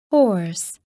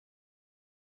horse,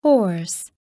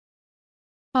 horse.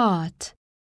 Hot,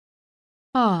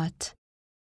 hot.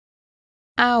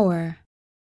 Hour,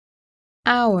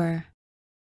 hour.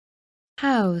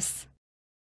 House,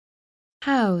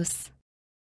 house.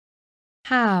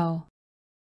 How,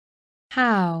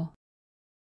 how.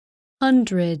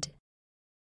 Hundred,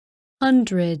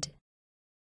 hundred.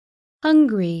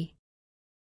 Hungry,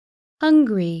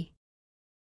 hungry.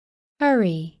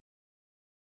 Hurry,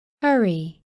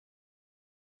 hurry.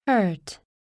 Hurt,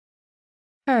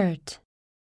 hurt.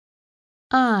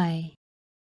 I.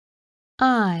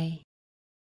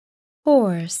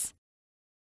 Horse,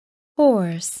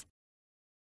 horse.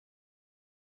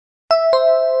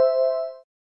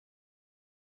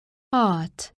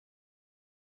 Hot,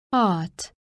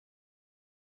 hot.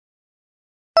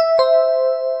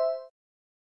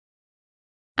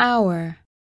 Hour,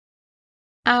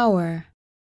 hour.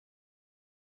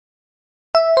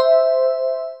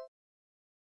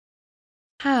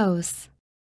 House,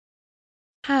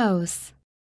 house.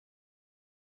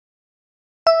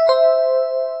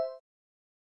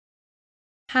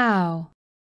 How,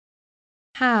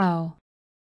 how.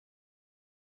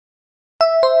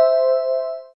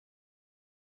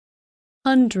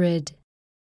 Hundred,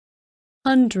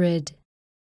 hundred.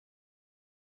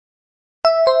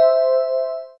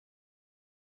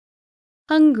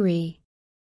 Hungry,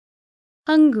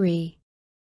 hungry.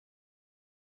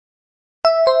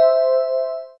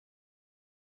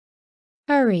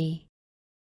 Hurry,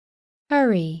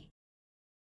 hurry.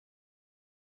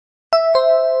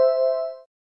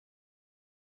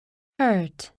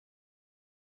 Hurt,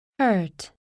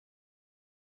 hurt.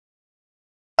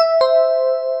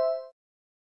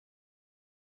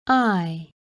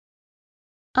 I.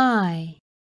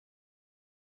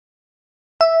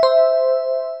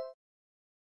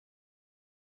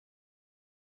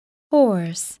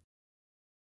 Horse,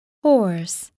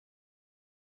 horse.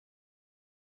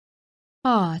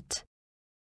 Hot,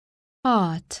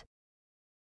 hot.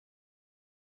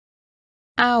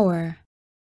 Hour,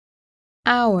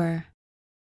 hour.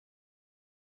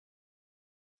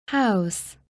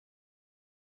 House,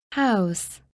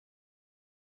 house.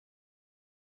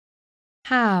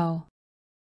 How,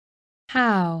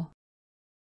 how.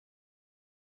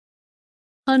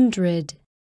 Hundred,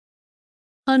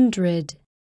 hundred.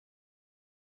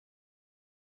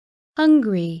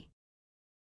 Hungry,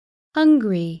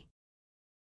 hungry.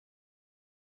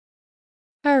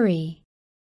 Hurry,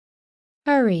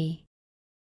 hurry.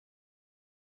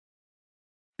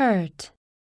 Hurt,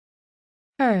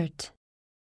 hurt.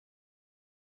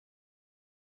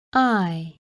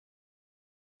 I.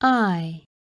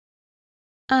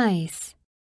 Ice,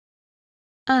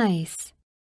 ice.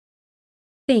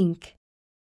 Think,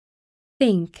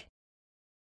 think.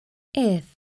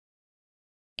 If,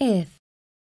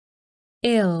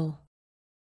 ill,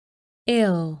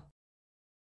 ill.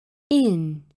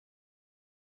 In,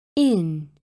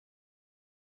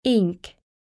 ink,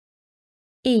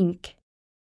 ink.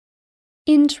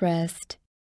 Interest,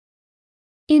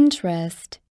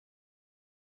 interest.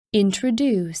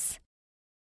 Introduce,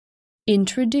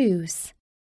 introduce.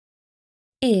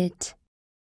 It.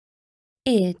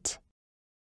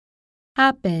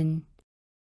 Happen,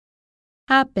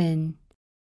 happen.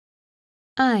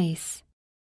 Ice,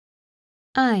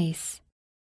 ice.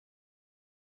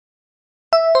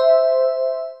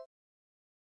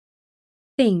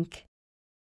 Think,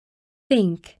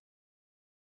 think.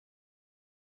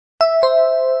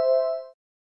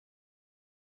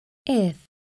 If,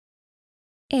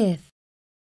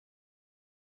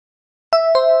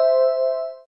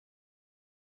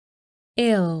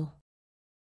 ill,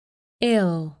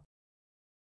 ill.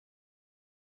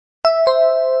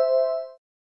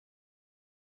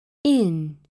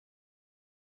 In,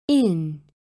 ink,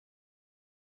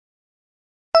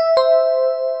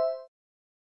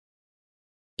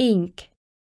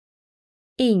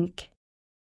 ink.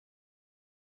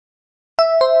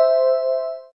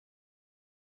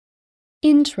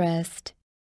 Interest,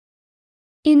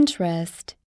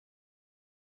 interest.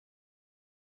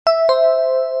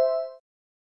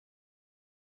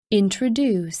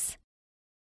 Introduce,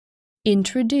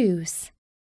 introduce.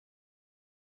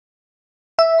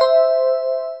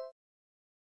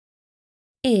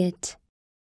 It.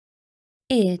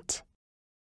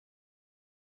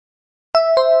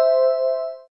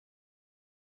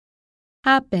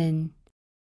 Happen,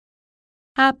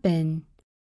 happen.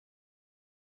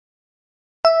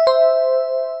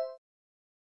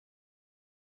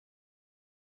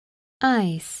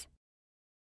 Ice,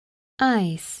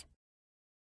 ice.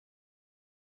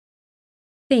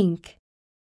 Think,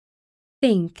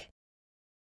 think.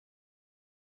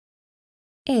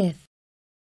 if,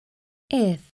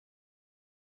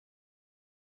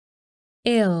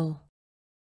 ill,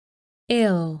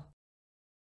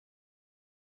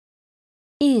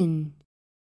 in,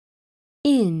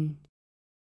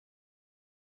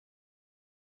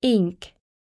 ink,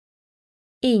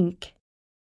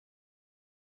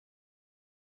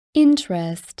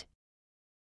 interest,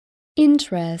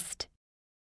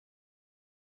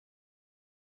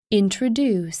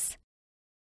 introduce,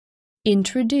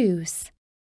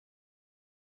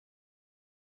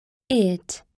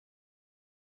 it,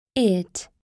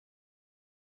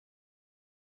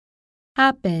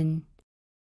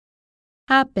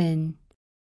 happen,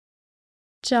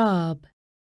 job,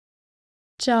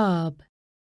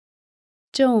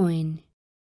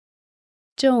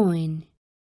 join,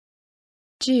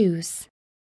 juice,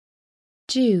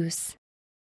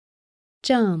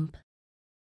 jump,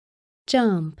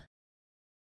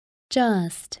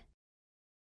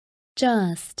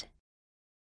 just,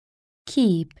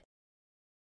 keep,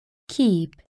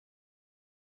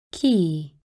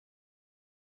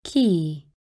 key,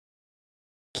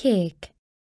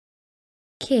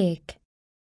 kick, kid,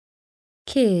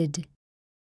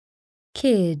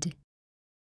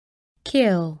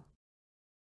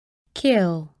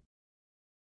 kill,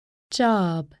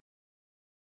 job,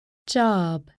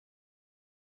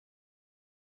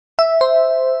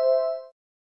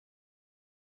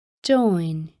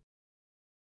 join,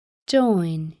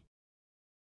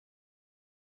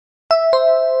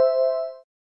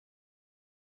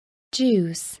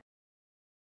 juice,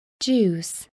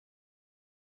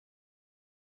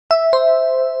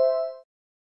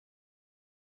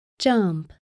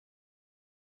 jump,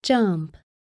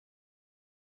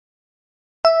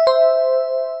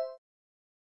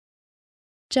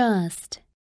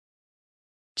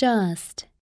 just,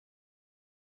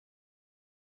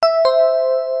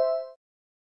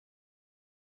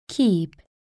 keep,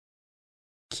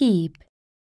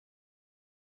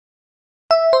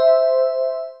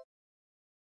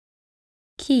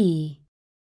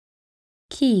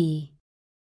 key,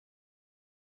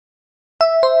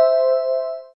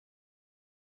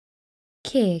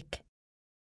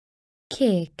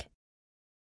 kick,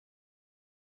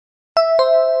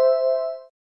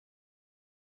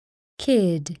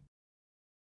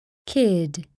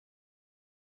 kid,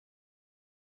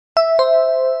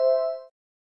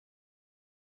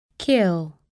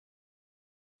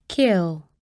 kill,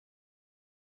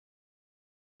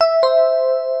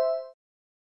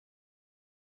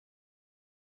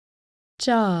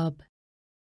 job,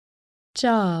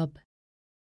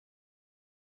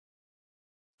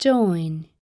 join,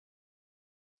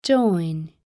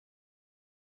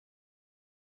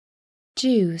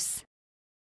 juice,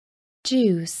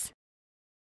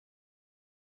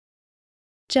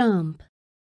 jump,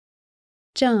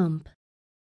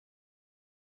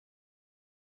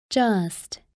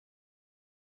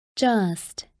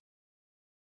 just,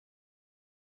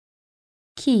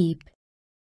 keep,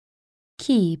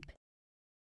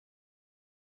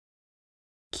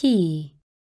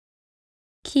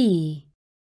 key,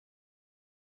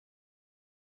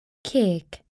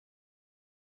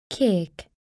 kick, kid,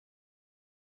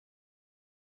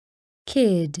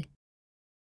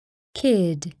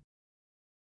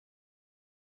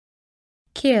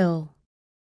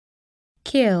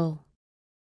 kill,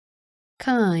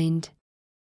 kind,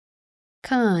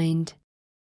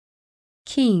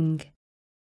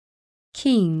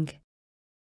 king,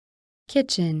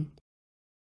 kitchen,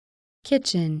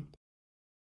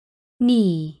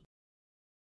 knee,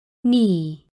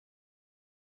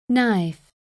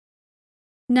 knife,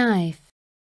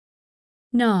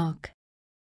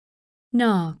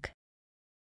 knock,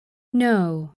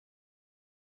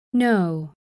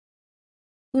 no,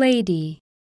 lady,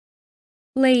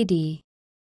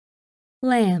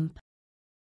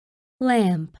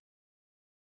 lamp,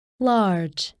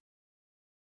 large,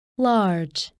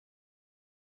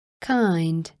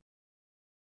 kind,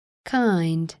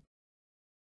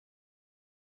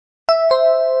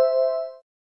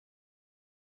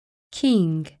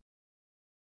 king,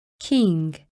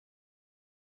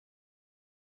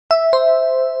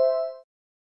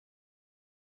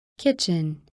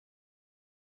 kitchen,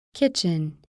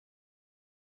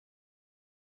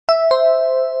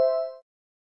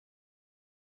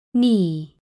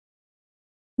 knee,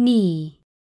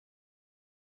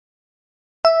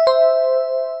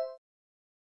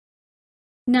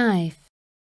 knife,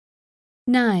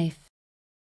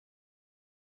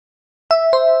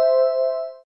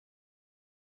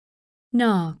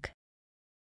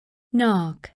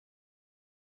 knock,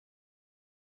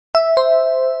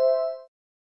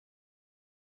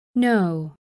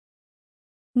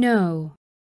 no,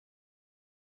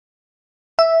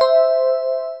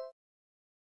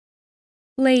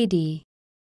 lady,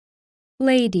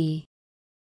 lady.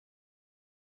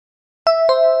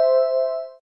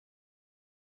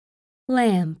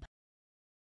 Lamp,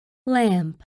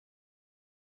 lamp.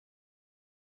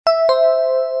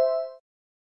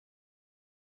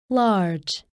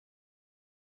 Large,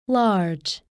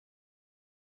 large.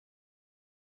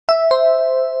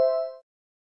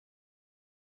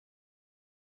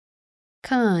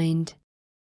 Kind,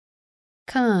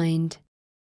 kind.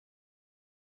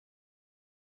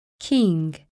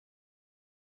 King,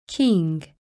 king.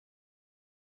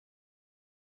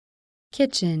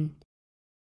 Kitchen,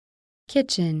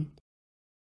 kitchen.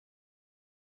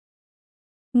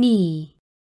 Knee,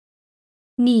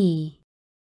 knee.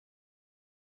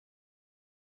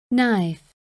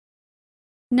 Knife,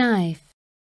 knife.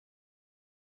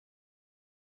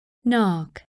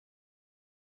 Knock,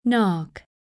 knock.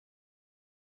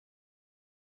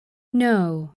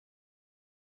 No,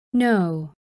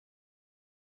 no.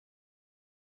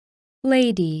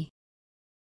 Lady,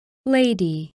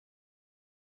 lady.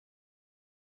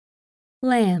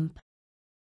 Lamp,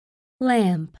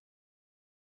 lamp.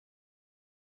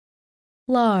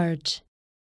 Large,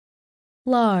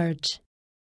 large.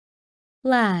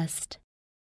 Last,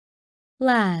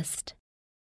 last.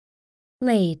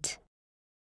 Late,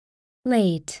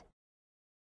 late.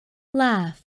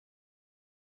 Laugh,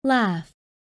 laugh.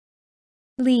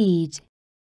 Lead,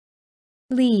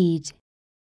 lead.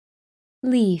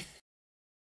 Leaf,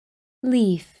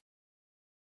 leaf.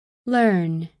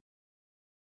 Learn,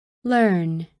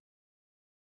 learn.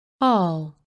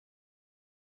 All,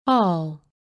 all.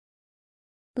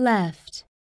 Left,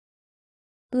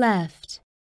 left.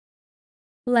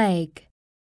 Leg,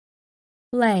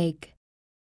 leg.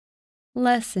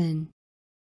 Lesson,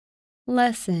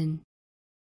 lesson.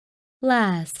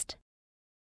 Last,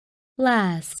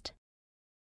 last.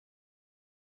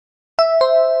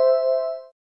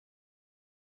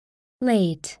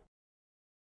 Late,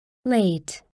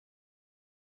 late.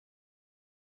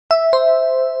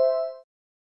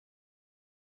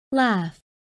 Laugh,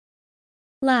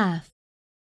 laugh.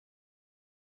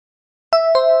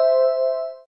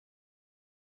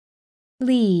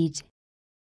 Lead,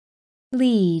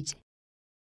 lead.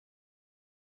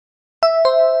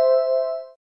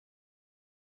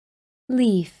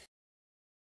 Leaf,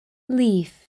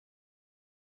 leaf.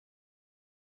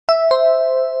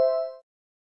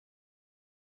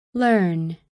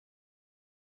 Learn,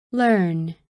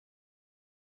 learn.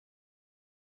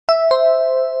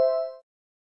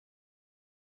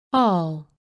 All,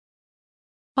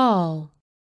 all.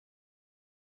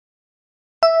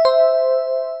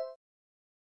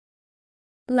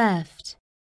 Left,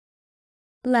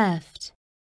 left.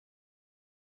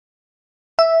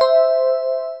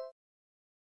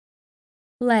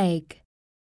 Leg,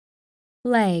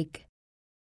 leg.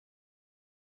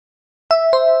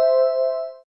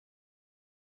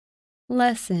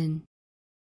 Lesson,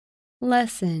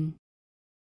 lesson.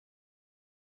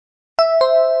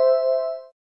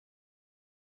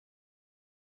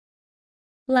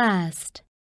 Last,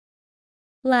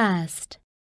 last.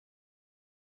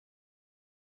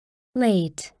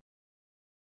 Late,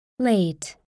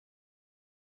 late.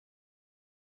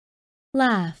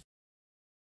 Laugh,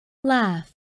 laugh.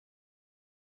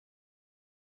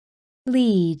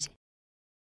 Lead,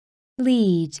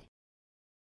 lead.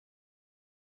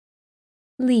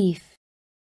 Leaf,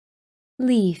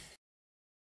 leaf.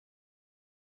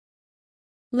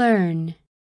 Learn,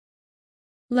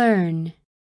 learn.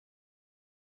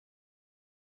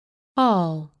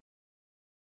 All,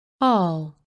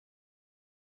 all.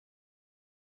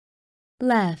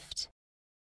 Left,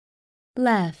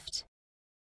 left.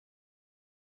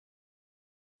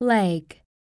 Leg,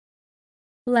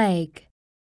 leg.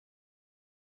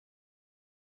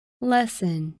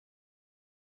 Lesson,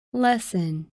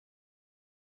 lesson.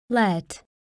 Let,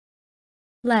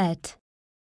 let.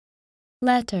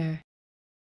 Letter,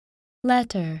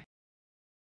 letter.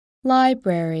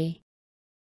 Library,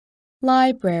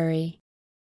 library.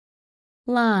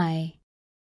 Lie,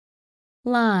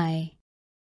 lie.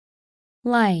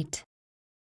 Light,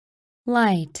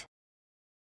 light.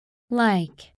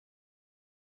 Like,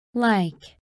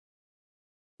 like.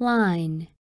 Line,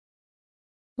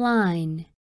 line.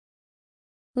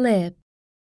 Lip,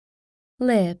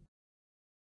 lip.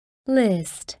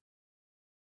 List,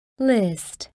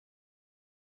 list.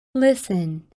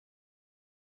 Listen,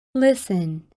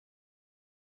 listen.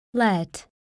 Let,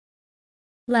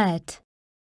 let.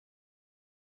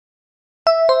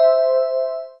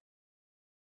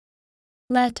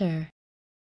 Letter,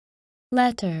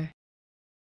 letter.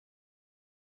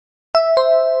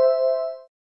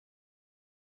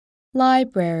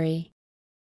 Library,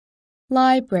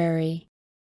 library,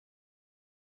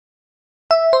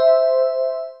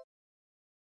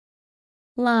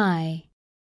 lie,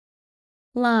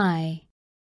 lie,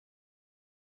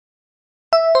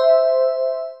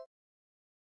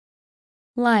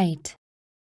 light,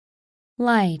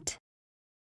 light,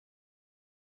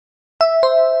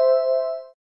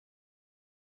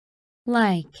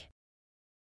 like,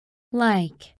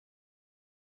 like,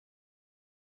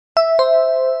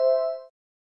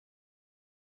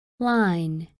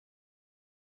 line,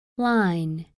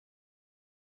 line,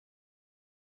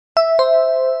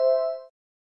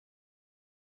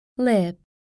 lip,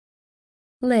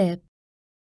 lip,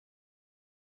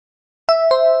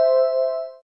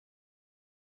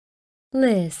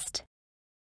 list,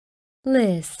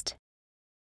 list,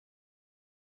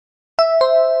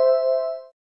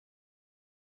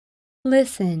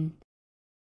 listen,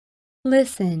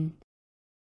 listen,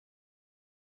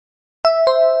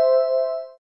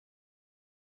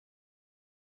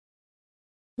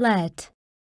 let,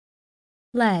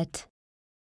 let,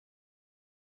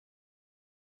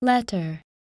 letter,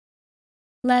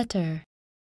 letter,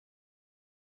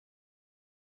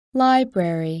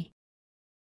 library,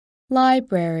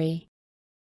 library,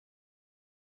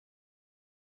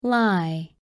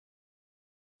 lie,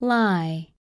 lie,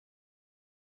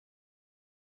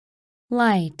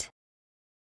 light,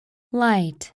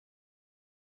 light,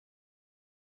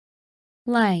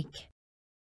 like,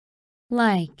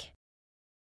 like,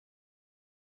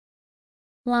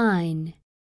 line,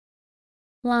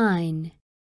 line,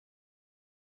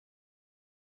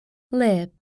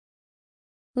 lip,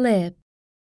 lip,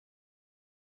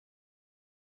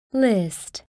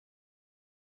 list,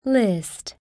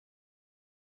 list,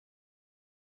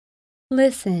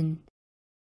 listen,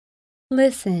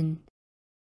 listen,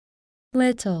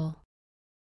 little,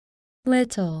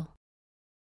 little,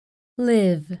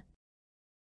 live,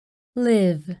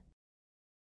 live,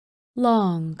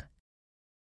 long,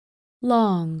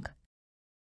 long,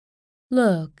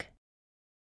 look,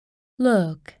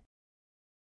 look,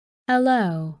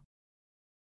 hello,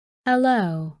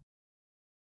 hello,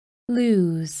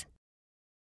 lose,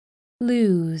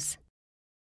 lose,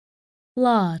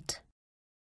 lot,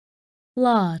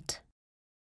 lot,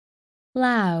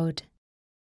 loud,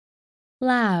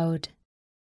 loud,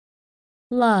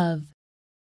 love,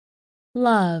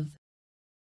 love,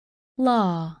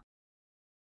 law,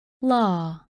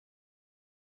 law,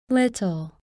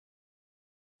 little,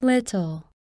 little,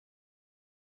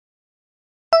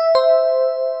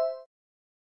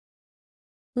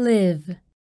 live,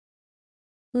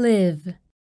 live,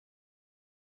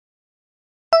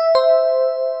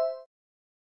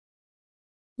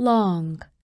 long,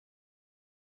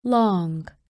 long,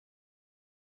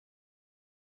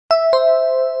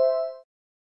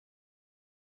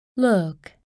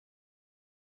 look,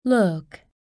 look,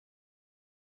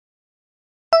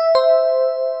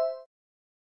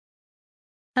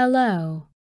 hello,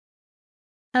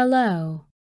 hello,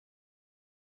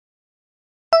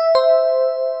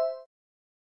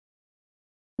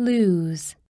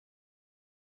 lose,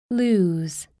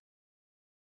 lose,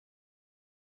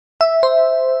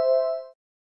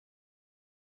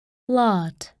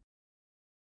 lot,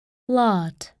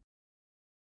 lot,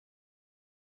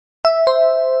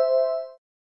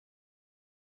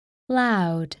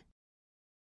 loud,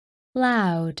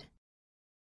 loud,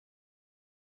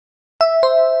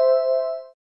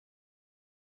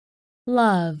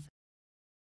 love,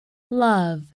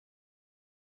 love,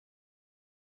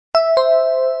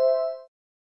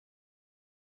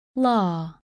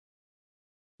 law,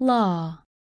 law,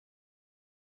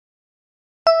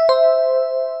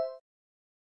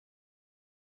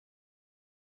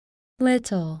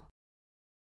 little,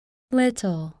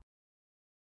 little,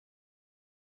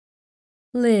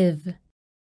 live,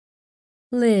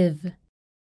 live,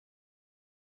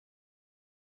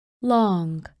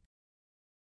 long,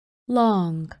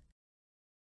 long,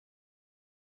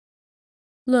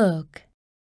 look,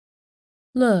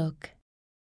 look,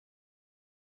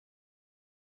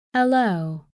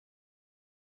 hello,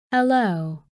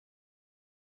 hello,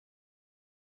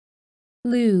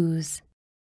 lose,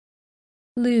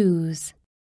 lose,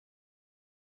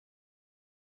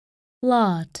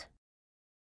 lot,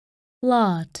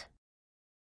 lot,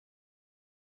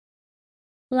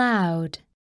 loud,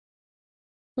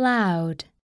 loud,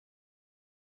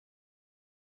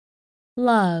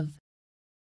 love,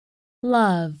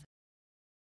 love,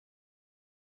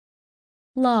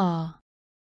 law,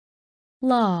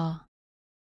 law,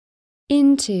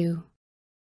 into,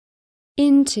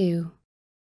 into,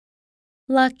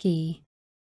 lucky,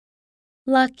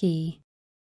 lucky,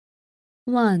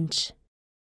 lunch,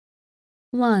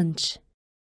 lunch,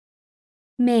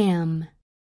 ma'am,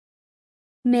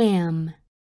 ma'am.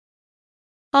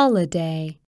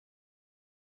 Holiday,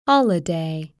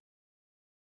 holiday.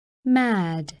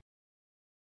 Mad,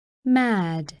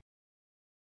 mad.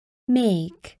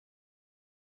 Make,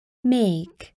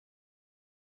 make.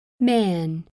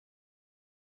 Man,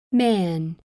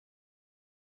 man.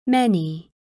 Many,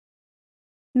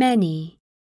 many.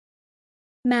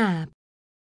 Map,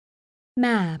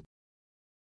 map.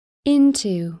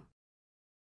 Into,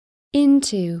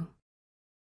 into.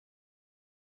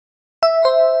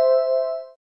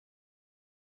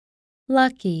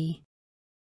 Lucky,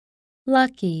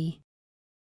 lucky.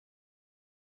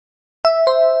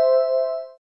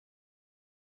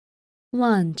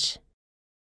 Lunch,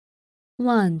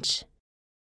 lunch.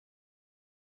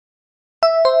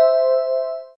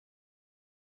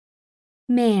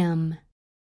 Ma'am,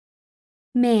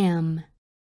 ma'am.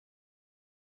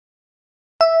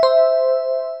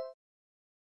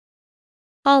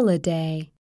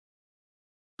 Holiday,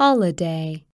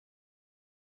 holiday.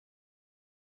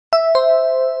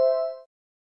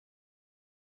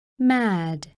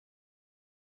 Mad,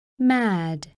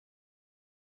 mad.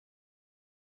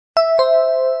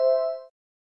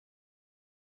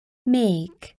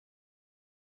 Make,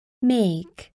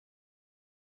 make.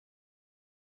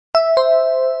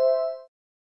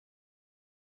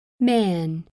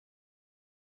 Man,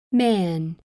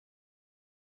 man.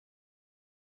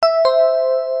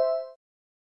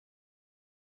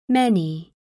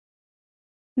 Many,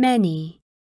 many.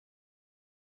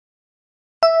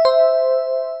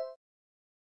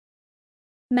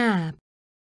 Map,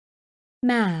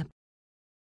 map.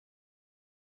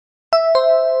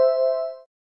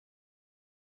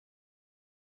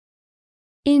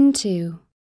 Into,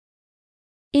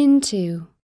 into.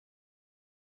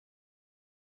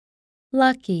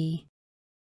 Lucky,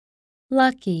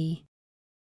 lucky.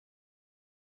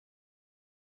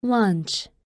 Lunch,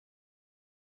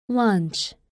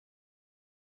 lunch.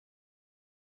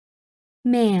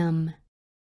 Ma'am,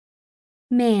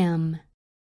 ma'am.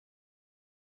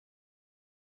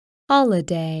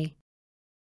 Holiday,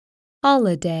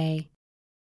 holiday.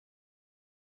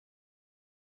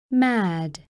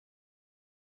 Mad,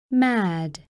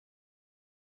 mad.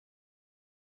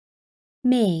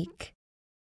 Make,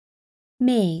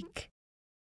 make.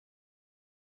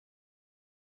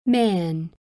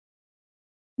 Man,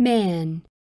 man.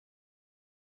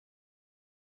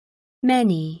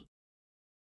 Many,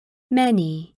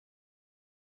 many.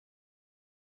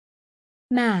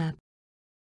 Map,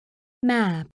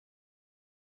 map.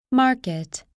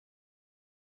 Market,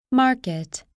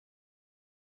 market.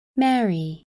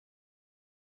 Marry,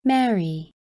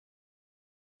 marry.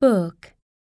 Book,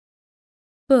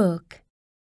 book.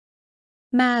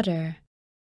 Matter,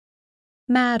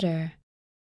 matter.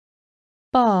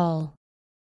 Ball,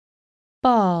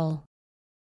 ball.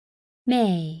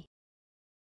 May,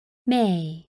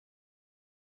 may.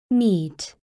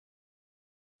 Meat,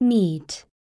 meat.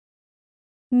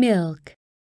 Milk,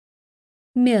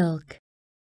 milk.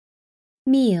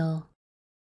 Meal,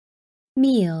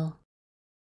 meal.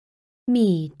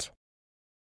 Meat,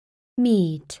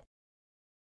 meat.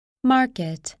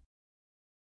 Market,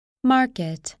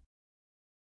 market.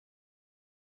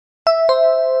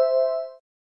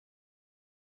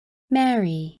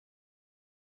 Marry,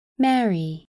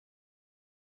 marry.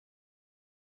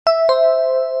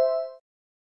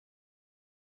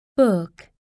 Book,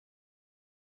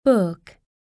 book.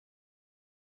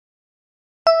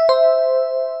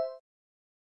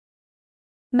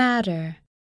 Matter,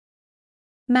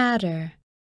 matter.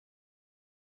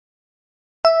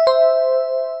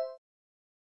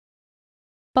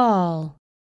 Ball,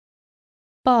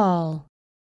 ball.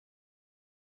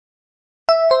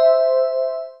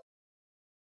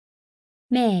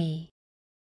 May,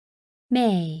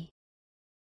 may.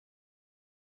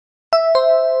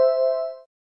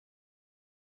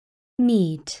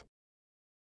 Meat,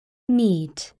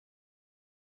 meat.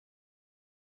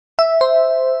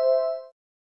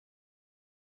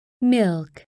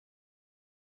 Milk,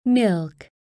 milk.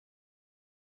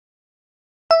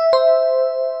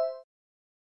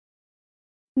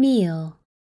 Meal,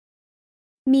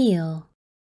 meal.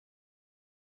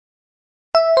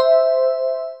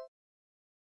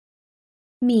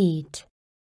 Meat,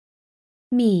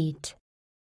 meat.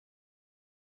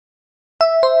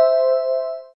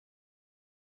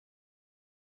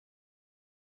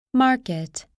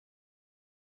 Market,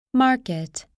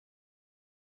 market.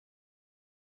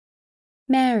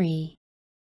 Marry,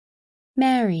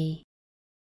 marry.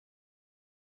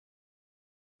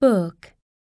 Book,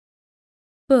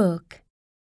 book.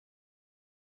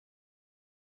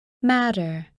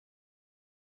 Matter,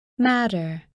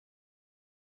 matter.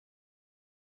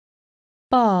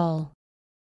 ball,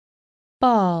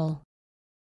 ball.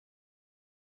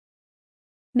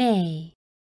 May,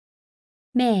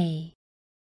 may.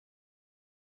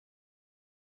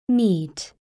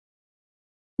 Meat,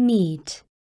 meat.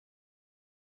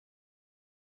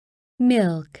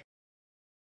 Milk,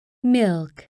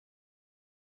 milk.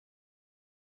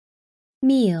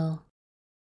 Meal,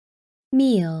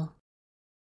 meal.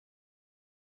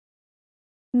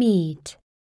 Meat,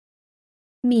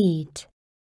 meat.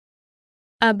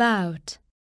 About,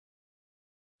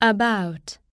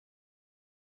 about.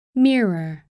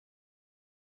 Mirror,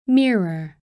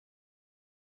 mirror.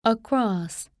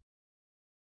 Across,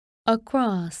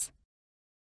 across.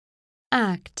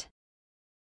 Act,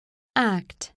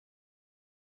 act.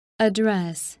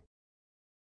 Address,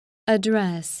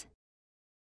 address.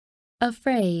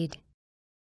 Afraid,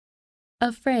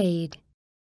 afraid.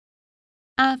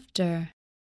 After,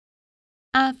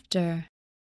 after.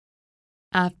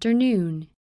 Afternoon,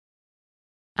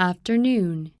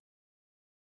 afternoon.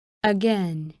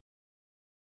 Again,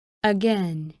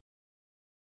 again.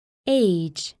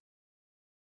 Age,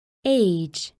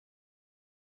 age.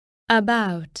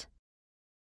 About,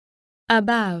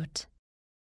 about.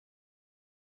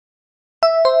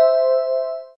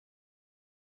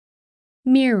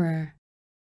 Mirror,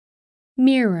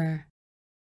 mirror.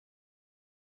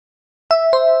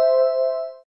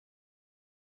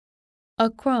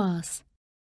 Across,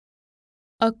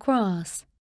 across.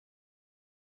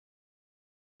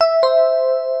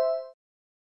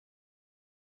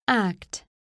 Act,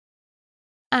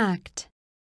 act.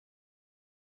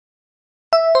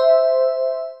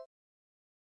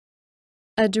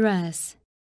 Address,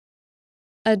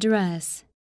 address.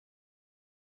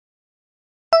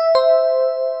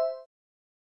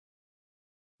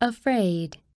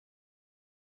 Afraid,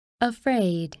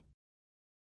 afraid.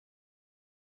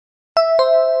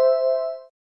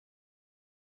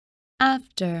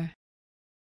 After,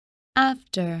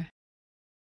 after.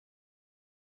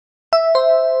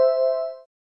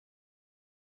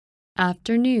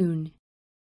 Afternoon,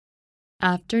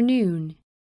 afternoon.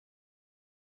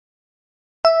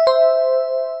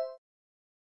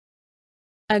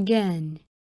 Again,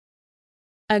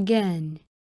 again.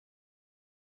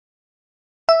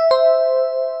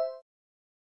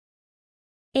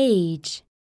 Age,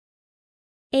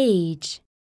 age.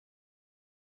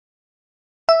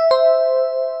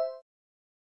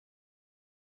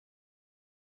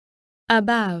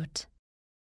 About,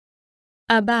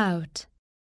 about.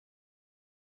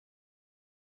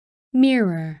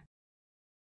 Mirror,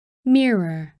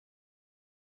 mirror.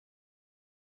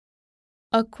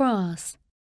 Across,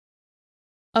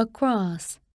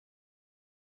 across.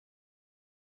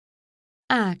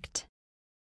 Act,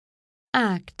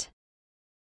 act.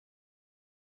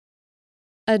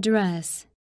 Address,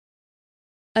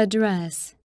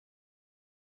 address.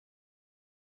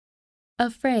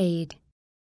 Afraid,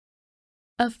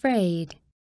 afraid.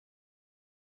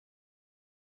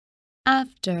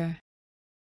 After,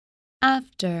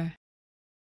 after.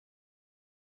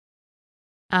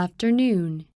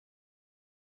 Afternoon,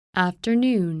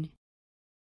 afternoon.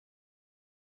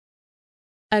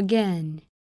 Again,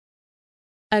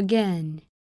 again.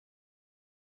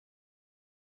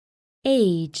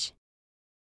 Age,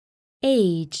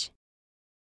 age.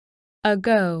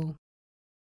 Ago,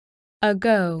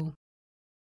 ago.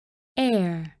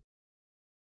 Air,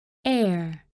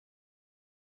 air.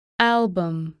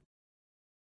 Album,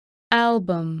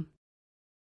 album.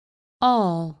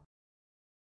 All,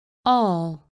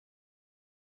 all.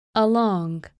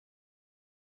 Along,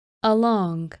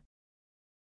 along.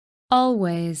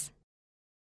 Always,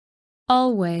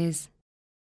 always.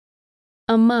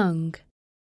 Among,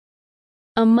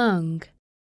 among.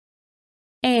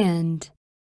 And,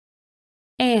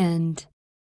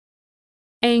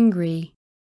 angry,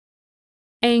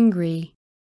 angry.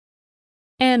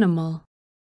 Animal,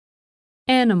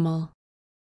 animal.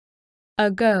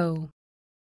 Ago,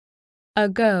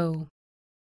 ago.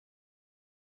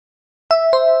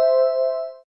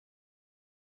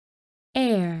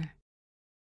 Air,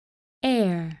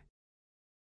 air.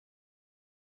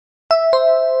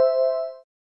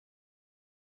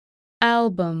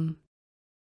 Album,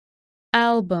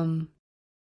 album.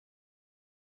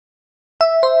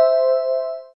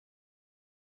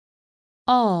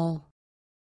 All,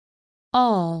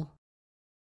 all.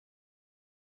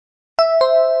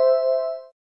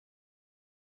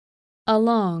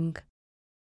 Along,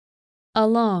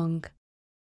 along.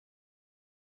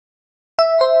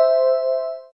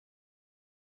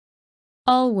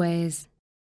 Always,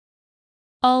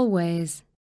 always.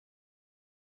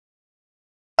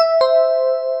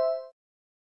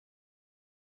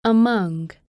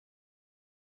 Among,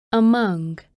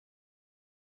 among,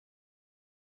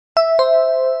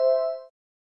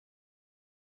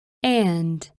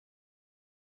 and,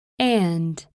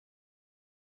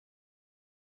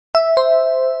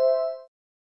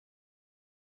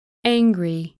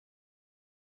 angry,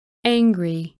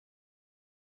 angry,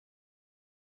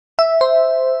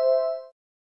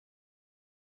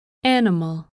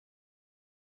 animal,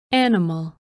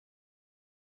 animal,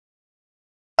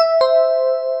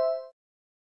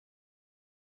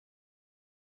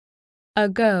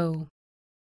 ago,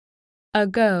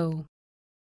 ago,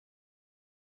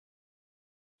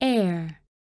 air,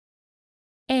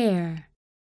 air,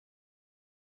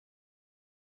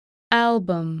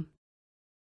 album,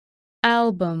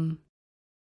 album,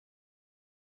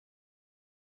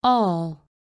 all,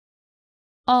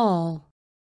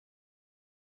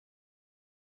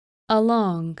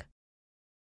 along,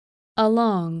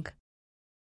 along,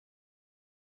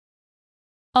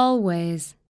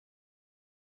 always,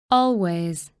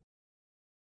 always,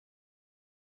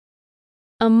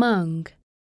 among,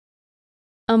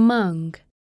 among,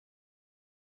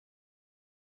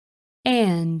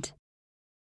 and,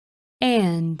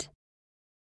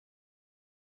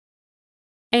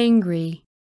 angry,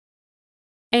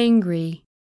 angry,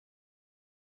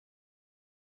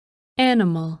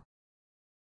 animal,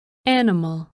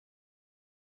 animal,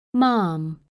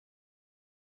 mom,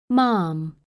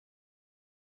 mom,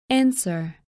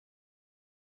 answer,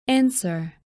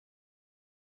 answer,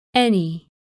 any,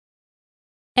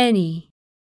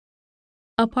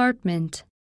 apartment,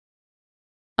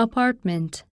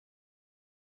 apartment,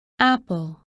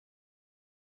 apple,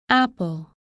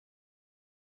 apple,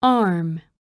 arm,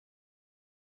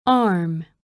 arm,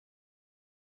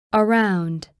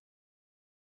 around,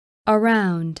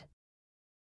 around,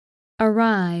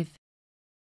 arrive,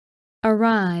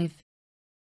 arrive,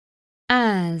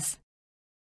 as,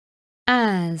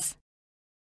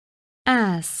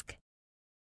 ask,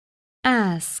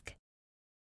 ask,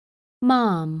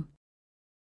 mom,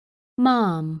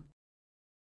 mom,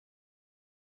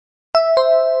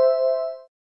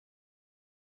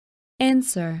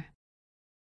 answer,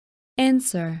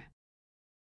 answer,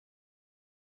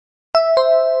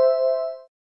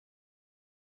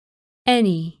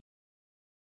 any,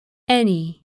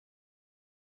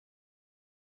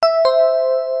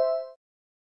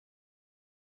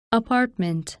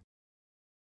 apartment,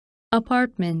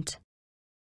 apartment,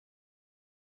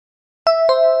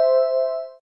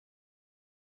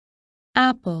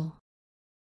 apple,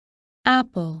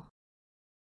 apple,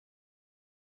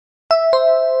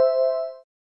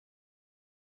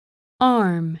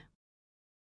 arm,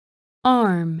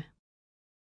 arm,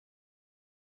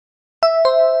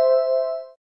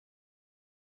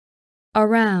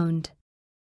 around,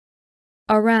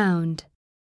 around,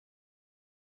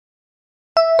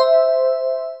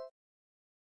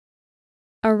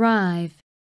 arrive,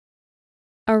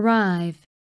 arrive,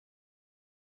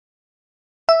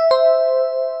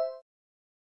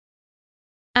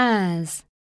 as,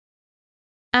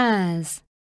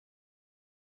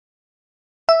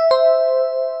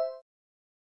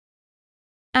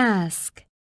 ask,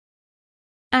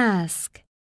 ask,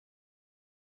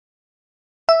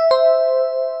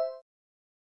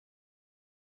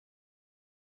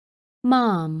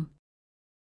 mom,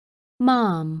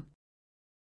 mom,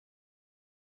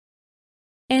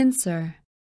 answer,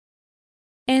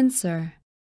 answer,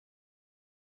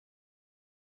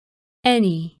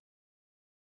 any,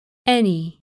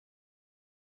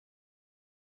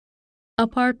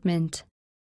 apartment,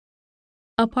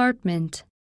 apartment,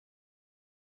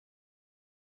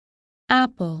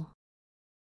 apple,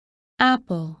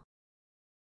 apple,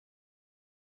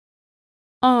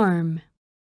 arm,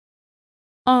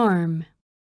 arm,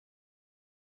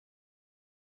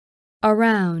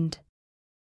 around,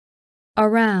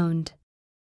 around,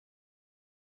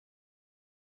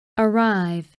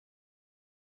 arrive,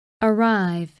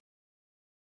 arrive,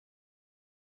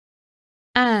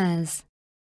 as,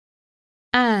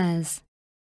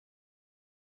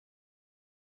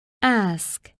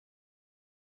 ask,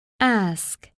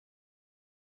 ask,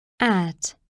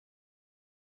 at,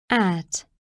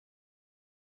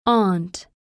 aunt,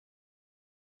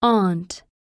 aunt,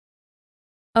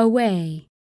 away,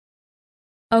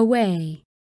 away,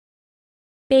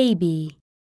 baby,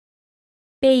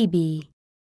 baby,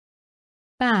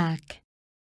 back,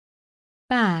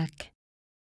 back,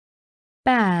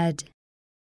 bad,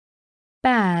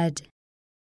 bad,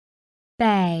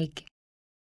 bag,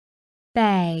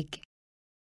 bag,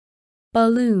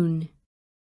 balloon,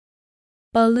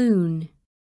 balloon,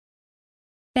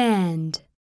 band,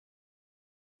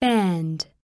 band,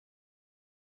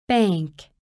 bank,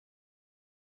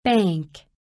 bank,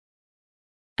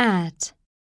 at,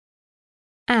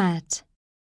 at.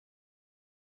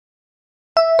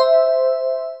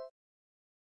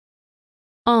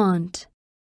 Aunt,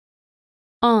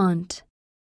 aunt.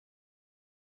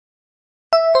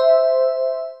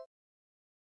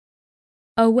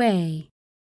 Away,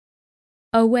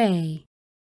 away.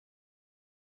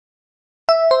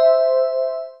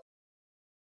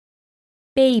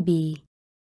 Baby,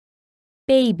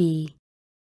 baby.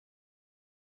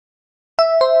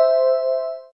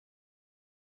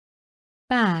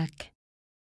 Back,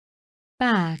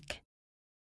 back.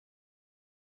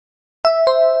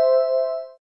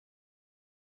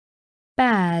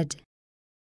 Bad,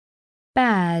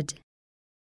 bad.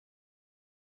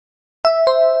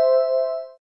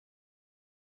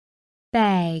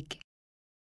 Bag,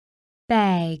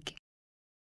 bag.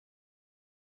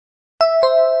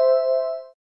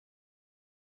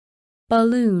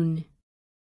 Balloon,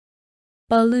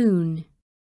 balloon.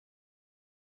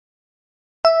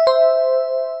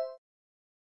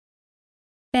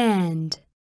 Band,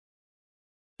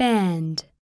 band.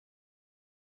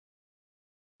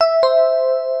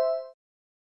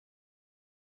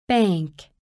 Bank,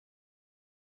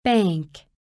 bank.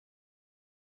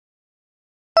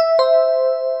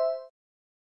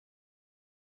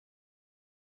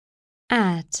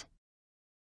 At,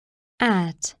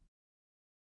 at.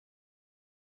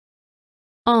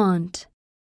 Aunt,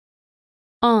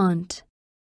 aunt.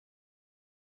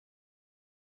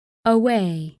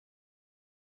 Away,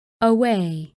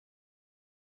 away.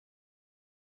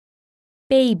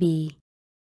 Baby,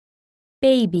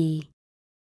 baby.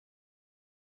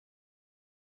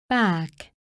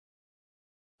 Back,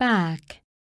 back.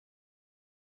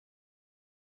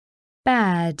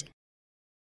 Bad,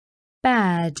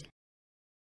 bad.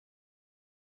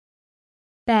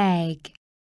 Bag,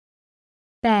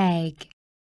 bag.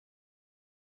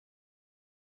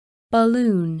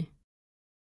 Balloon,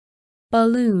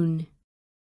 balloon.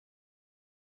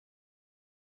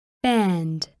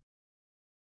 Band,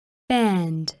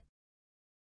 band.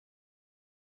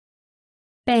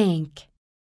 Bank,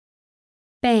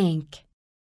 bank.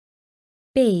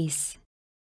 Base,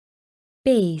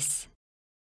 base.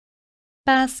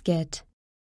 Basket,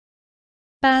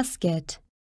 basket.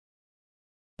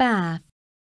 Bath,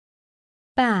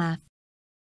 bath.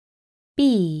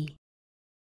 Bee,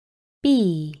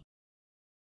 bee.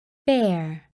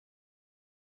 Fair,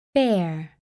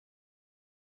 fair.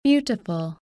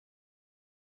 Beautiful,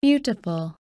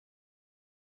 beautiful.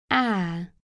 An,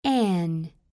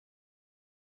 an.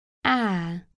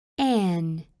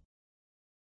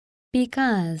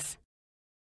 Because,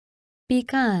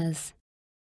 because.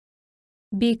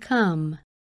 Become,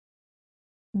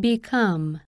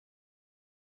 become.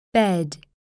 Bed,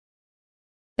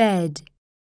 bed.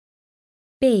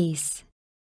 Base,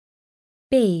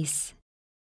 base.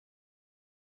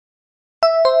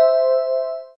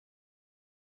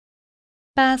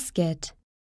 Basket,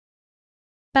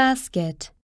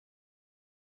 basket.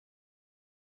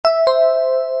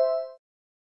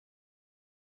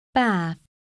 Bath,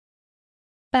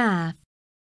 bath.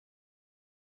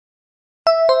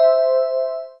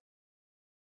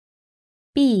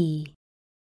 Bee,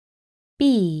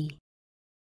 bee.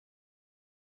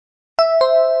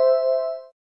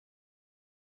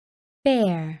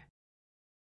 Fair,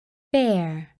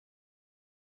 fair.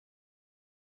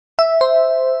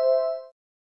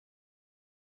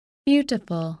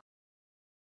 Beautiful,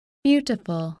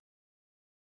 beautiful.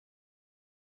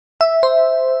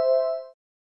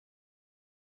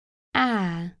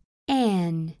 An,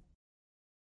 an.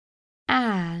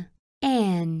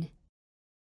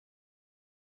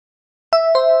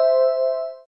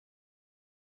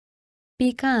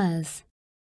 Because,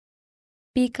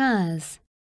 because.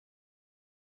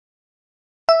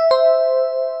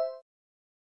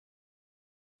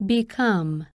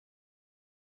 Become,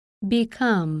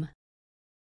 become.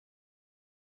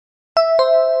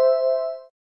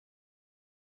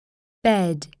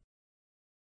 Bed,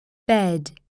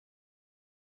 bed.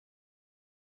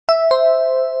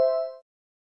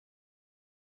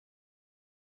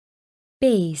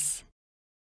 Base,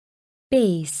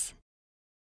 base.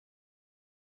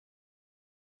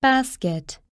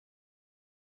 Basket,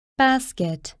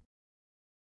 basket.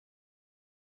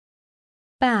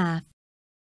 Bath,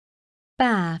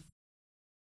 bath.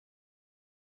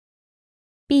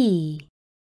 Bee,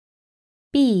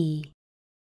 bee.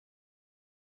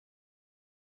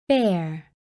 Fair,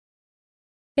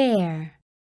 fair.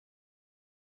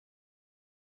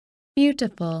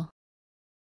 Beautiful,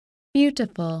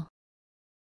 beautiful.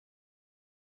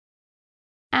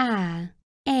 An,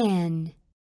 an.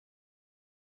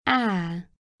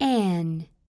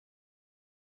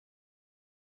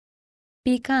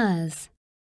 because,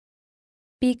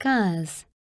 because.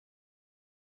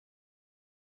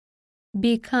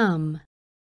 Become,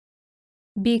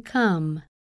 become.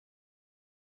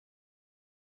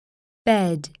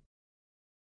 Bed,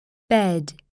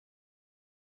 bed.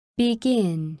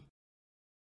 Begin,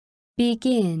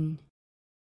 begin.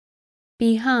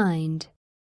 Behind,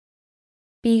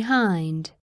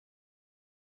 behind.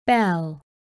 Bell,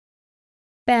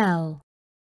 bell.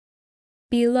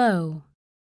 Below,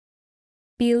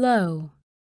 below.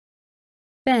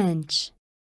 Bench,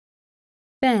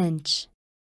 bench.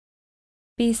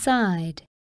 Beside,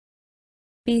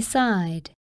 beside.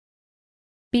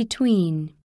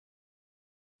 Between,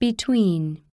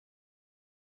 between.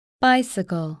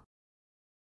 Bicycle,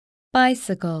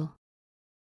 bicycle.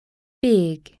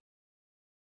 Big,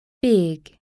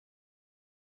 big.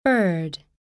 Bird,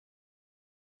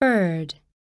 bird.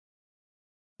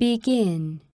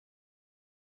 Begin,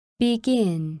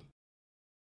 begin.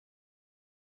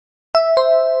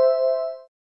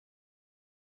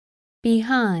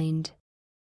 Behind,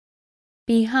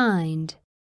 behind.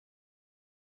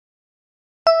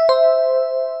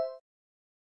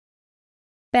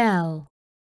 Bell,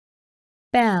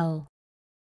 bell.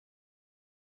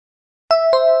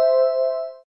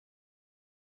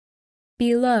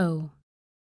 Below,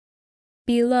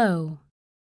 below.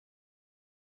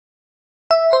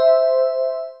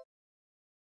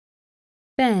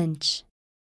 Bench,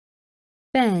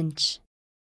 bench.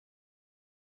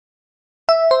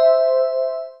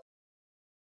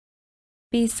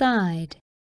 Beside,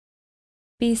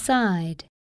 beside.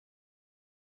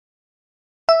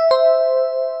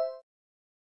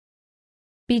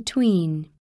 Between,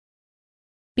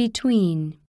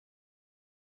 between.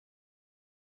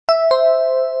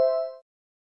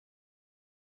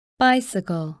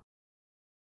 Bicycle,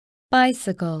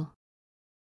 bicycle.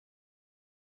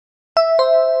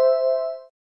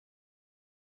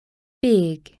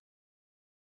 Big,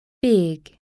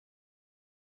 big.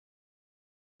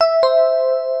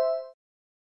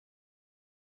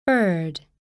 Bird,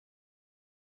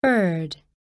 bird.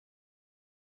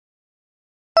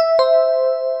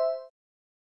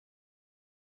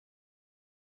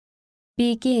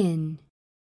 Begin,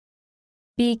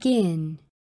 begin.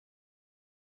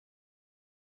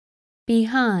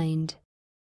 Behind,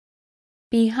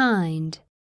 behind.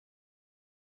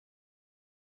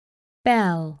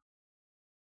 Bell,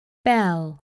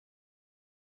 bell.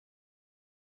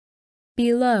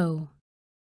 Below,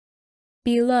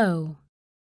 below.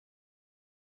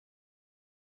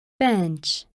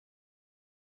 Bench,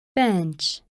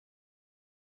 bench.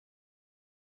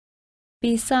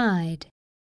 Beside,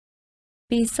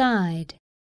 beside.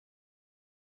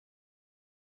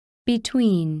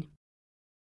 Between,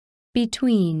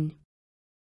 between.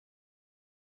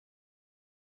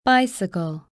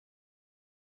 Bicycle,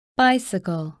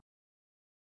 bicycle.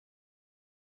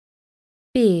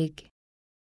 Big,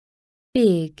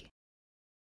 big.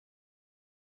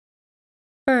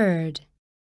 Bird,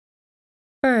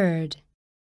 bird.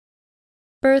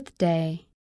 Birthday,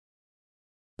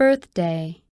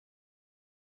 birthday.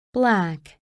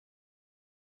 Black,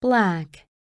 black.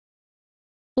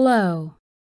 Blow,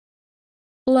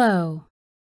 blow.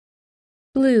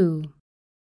 Blue,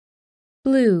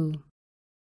 blue.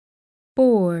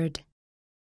 Board,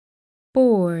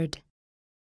 board.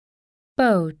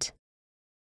 Boat,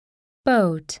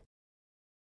 boat.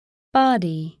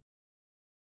 Body,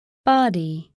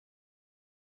 body.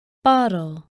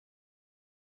 Bottle,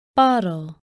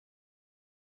 bottle.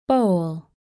 Bowl,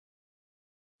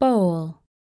 bowl.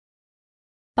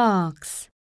 Box,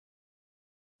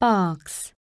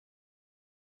 box.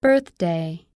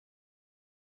 Birthday,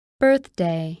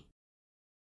 birthday.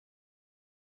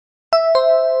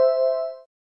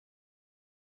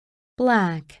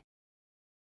 Black,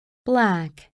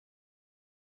 black.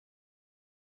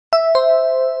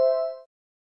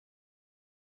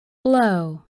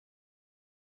 Blow,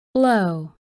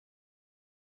 blow.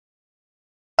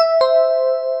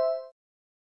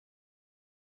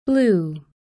 Blue,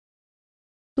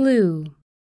 blue.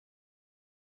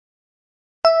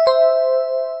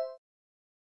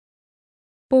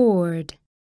 Board,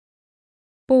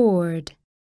 board.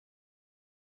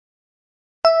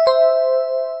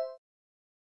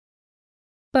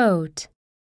 Boat,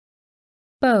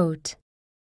 boat.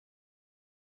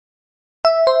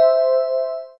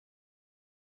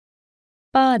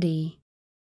 Body,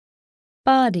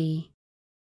 body.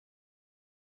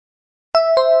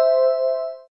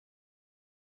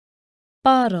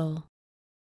 Bottle,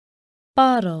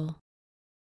 bottle.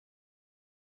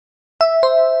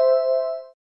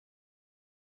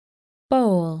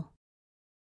 Bowl,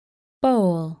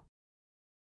 bowl.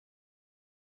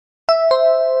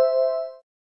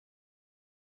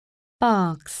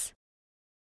 box,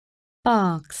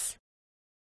 box.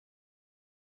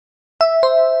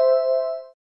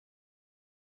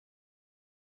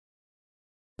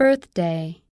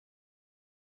 Birthday,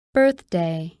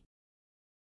 birthday.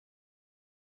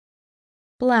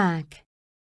 Black,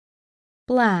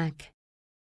 black.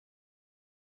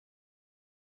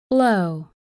 Blow,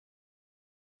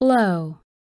 blow.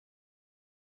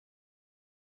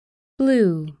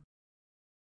 Blue,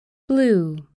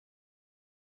 blue.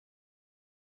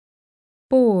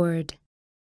 Board,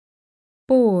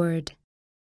 board.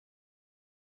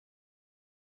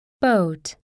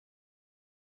 Boat,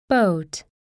 boat.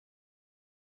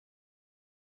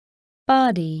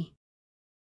 Body,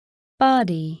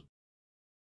 body.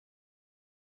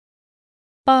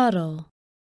 Bottle,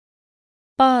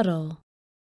 bottle.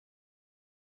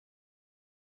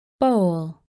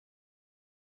 Bowl,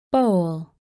 bowl.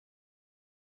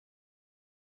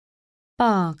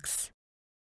 Box,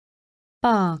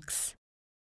 box.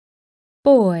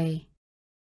 Boy,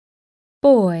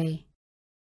 boy.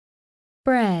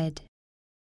 Bread,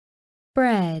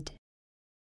 bread.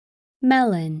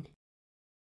 Melon,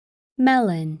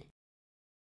 melon.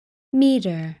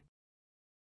 Meter,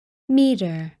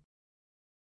 meter.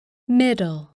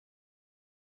 Middle,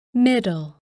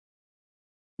 middle.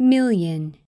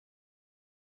 Million,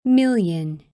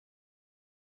 million.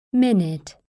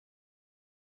 Minute,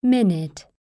 minute.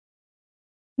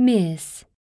 Miss,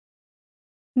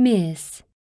 miss.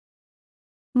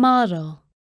 Model,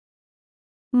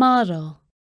 model.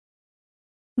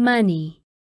 Money,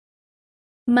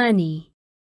 money.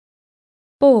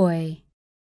 Boy,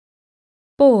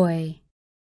 boy.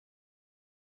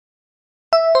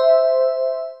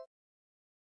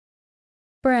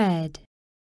 Bread,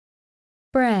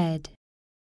 bread.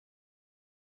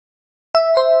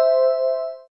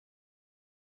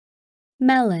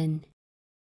 Melon,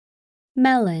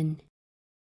 melon.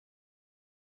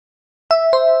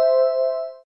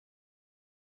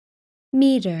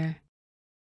 Meter,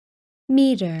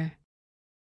 meter.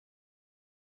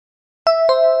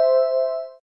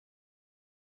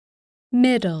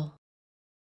 Middle,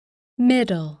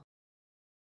 middle.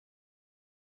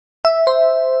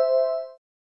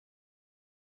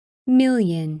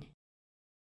 Million,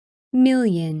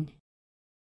 million.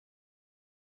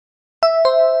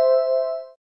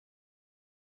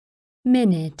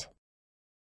 Minute,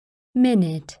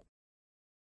 minute.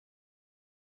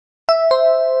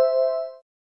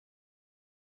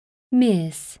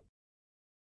 Miss,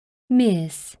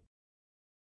 miss.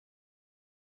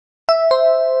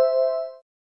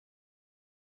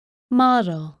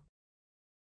 Model,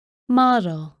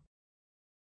 model.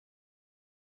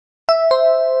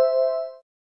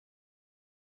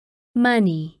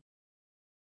 Money,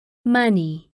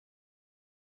 money.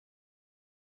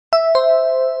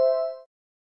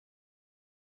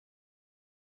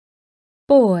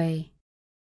 Boy,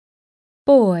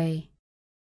 boy.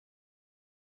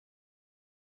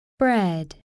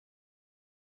 Bread,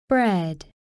 bread.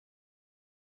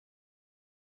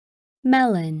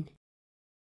 Melon,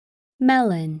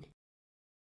 melon.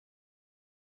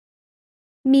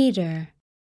 Meter,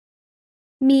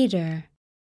 meter.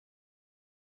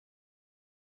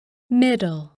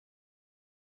 Middle,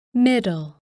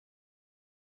 middle.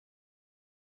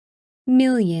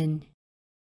 Million,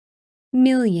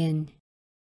 million.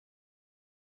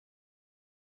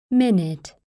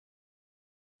 Minute,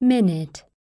 minute.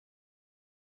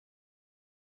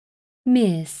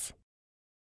 Miss,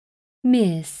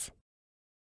 miss.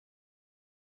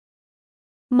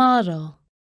 Model,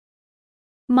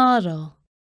 model.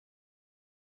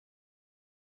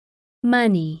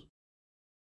 Money,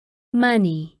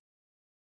 money.